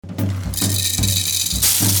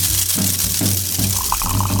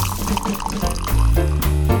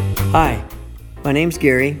Hi, my name's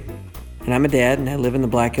Gary, and I'm a dad, and I live in the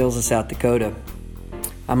Black Hills of South Dakota.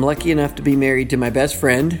 I'm lucky enough to be married to my best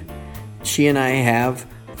friend. She and I have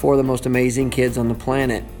 4 of the most amazing kids on the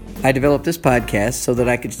planet. I developed this podcast so that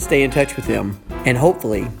I could stay in touch with them and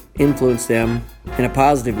hopefully influence them in a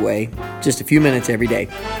positive way just a few minutes every day.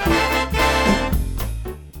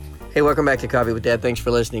 Hey, welcome back to Coffee with Dad. Thanks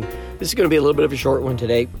for listening. This is going to be a little bit of a short one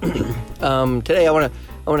today. Today I want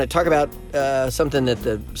to talk about something that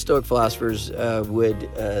the Stoic philosophers would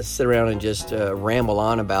sit around and just ramble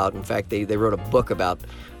on about. In fact, they wrote a book about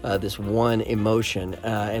this one emotion,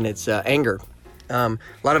 and it's anger. A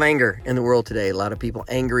lot of anger in the world today. A lot of people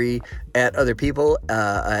angry at other people,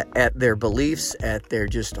 at their beliefs, at their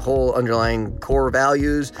just whole underlying core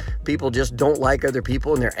values. People just don't like other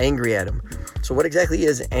people and they're angry at them. So what exactly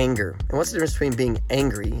is anger? And what's the difference between being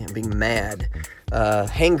angry and being mad?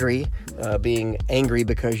 Hangry, being angry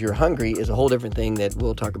because you're hungry, is a whole different thing that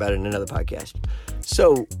we'll talk about in another podcast.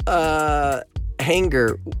 So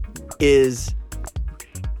anger is,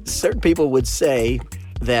 certain people would say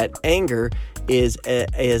that anger is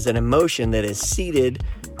an emotion that is seated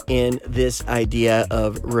in this idea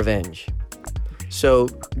of revenge. So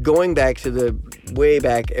going back to the way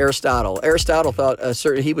back, Aristotle thought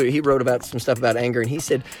he wrote about some stuff about anger, and he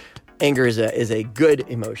said anger is a good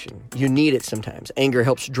emotion. You need it sometimes. Anger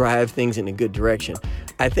helps drive things in a good direction.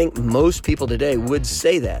 I think most people today would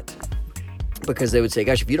say that, because they would say,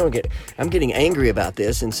 gosh, if you don't I'm getting angry about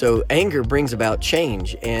this. And so anger brings about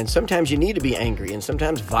change. And sometimes you need to be angry. And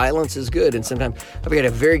sometimes violence is good. And sometimes I've got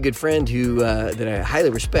a very good friend who that I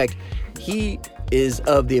highly respect. He is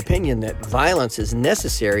of the opinion that violence is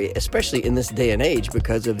necessary, especially in this day and age,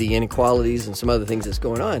 because of the inequalities and some other things that's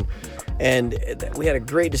going on. And we had a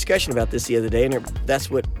great discussion about this the other day, and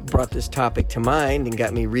that's what brought this topic to mind and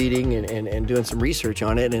got me reading and doing some research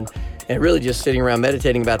on it, and really just sitting around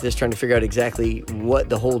meditating about this, trying to figure out exactly what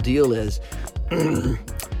the whole deal is.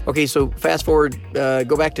 Okay, so fast forward,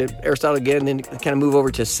 go back to Aristotle again, and then kind of move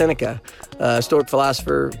over to Seneca, Stoic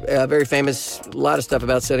philosopher, very famous, a lot of stuff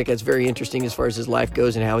about Seneca. It's very interesting as far as his life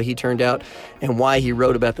goes and how he turned out and why he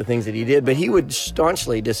wrote about the things that he did. But he would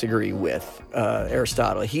staunchly disagree with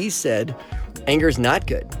Aristotle. He said anger is not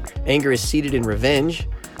good. Anger is seated in revenge.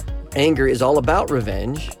 Anger is all about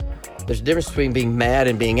revenge. There's a difference between being mad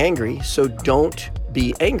and being angry, so don't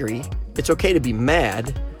be angry. It's okay to be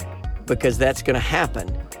mad, because that's going to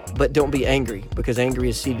happen. But don't be angry, because anger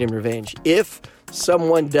is seated in revenge. If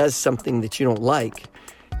someone does something that you don't like,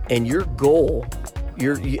 and your goal,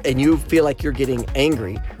 and you feel like you're getting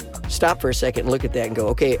angry, stop for a second and look at that and go,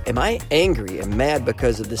 okay, am I angry and mad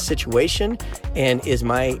because of the situation? And is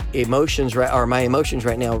my emotions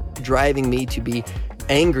right now driving me to be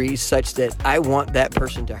angry such that I want that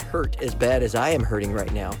person to hurt as bad as I am hurting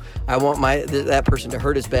right now? I want that person to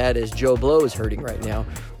hurt as bad as Joe Blow is hurting right now.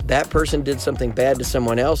 That person did something bad to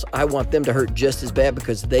someone else. I want them to hurt just as bad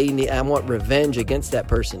because I want revenge against that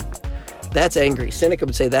person. That's angry. Seneca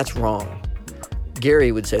would say that's wrong.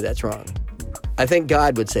 Gary would say that's wrong. I think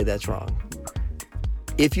God would say that's wrong.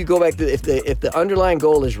 If you go back to if the underlying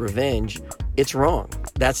goal is revenge, it's wrong.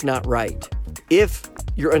 That's not right. If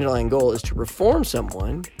your underlying goal is to reform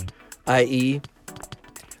someone, i.e.,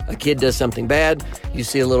 a kid does something bad, you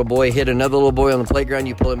see a little boy hit another little boy on the playground,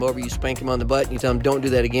 you pull him over, you spank him on the butt, and you tell him, don't do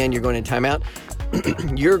that again, you're going in timeout.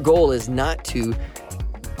 Your goal is not to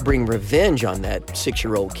bring revenge on that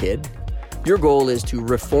 6-year-old kid. Your goal is to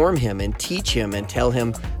reform him and teach him and tell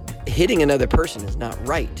him hitting another person is not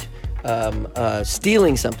right.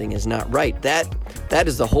 Stealing something is not right. That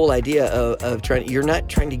is the whole idea of trying. You're not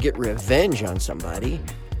trying to get revenge on somebody,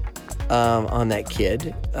 on that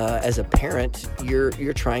kid. As a parent,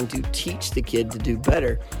 you're trying to teach the kid to do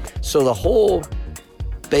better. So the whole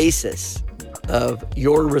basis of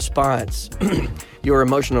your response, your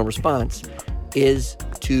emotional response, is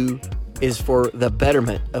for the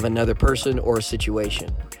betterment of another person or a situation.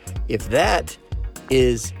 If that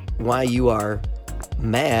is why you are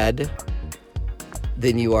mad,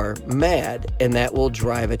 then you are mad, and that will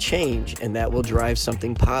drive a change, and that will drive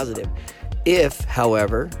something positive. If,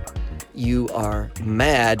 however, you are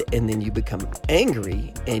mad and then you become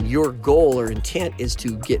angry, and your goal or intent is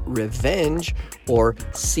to get revenge or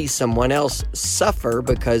see someone else suffer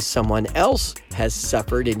because someone else has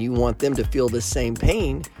suffered and you want them to feel the same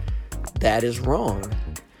pain, that is wrong.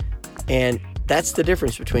 And that's the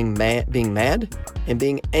difference between being mad and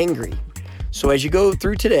being angry. So as you go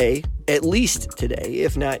through today, at least today,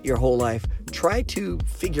 if not your whole life, try to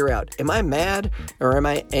figure out, am I mad or am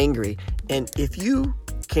I angry? And if you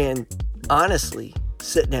can honestly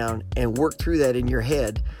sit down and work through that in your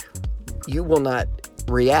head, you will not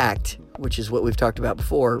react which is what we've talked about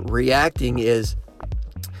before. Reacting is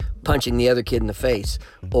punching the other kid in the face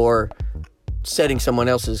or setting someone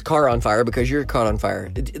else's car on fire because you're caught on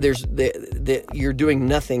fire. You're doing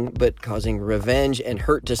nothing but causing revenge and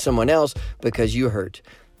hurt to someone else because you hurt.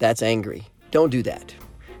 That's angry. Don't do that.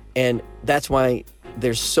 And that's why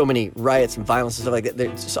there's so many riots and violence and stuff like that.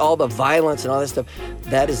 There's all the violence and all that stuff.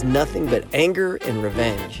 That is nothing but anger and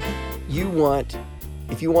revenge.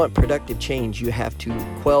 If you want productive change, you have to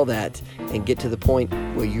quell that and get to the point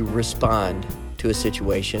where you respond to a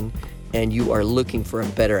situation and you are looking for a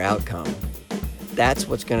better outcome. That's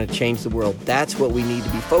what's going to change the world. That's what we need to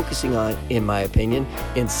be focusing on, in my opinion,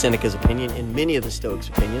 in Seneca's opinion, in many of the Stoics'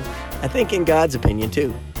 opinions. I think in God's opinion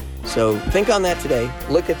too. So think on that today.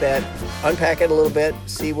 Look at that. Unpack it a little bit.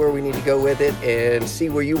 See where we need to go with it and see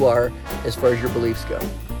where you are as far as your beliefs go.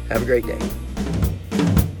 Have a great day.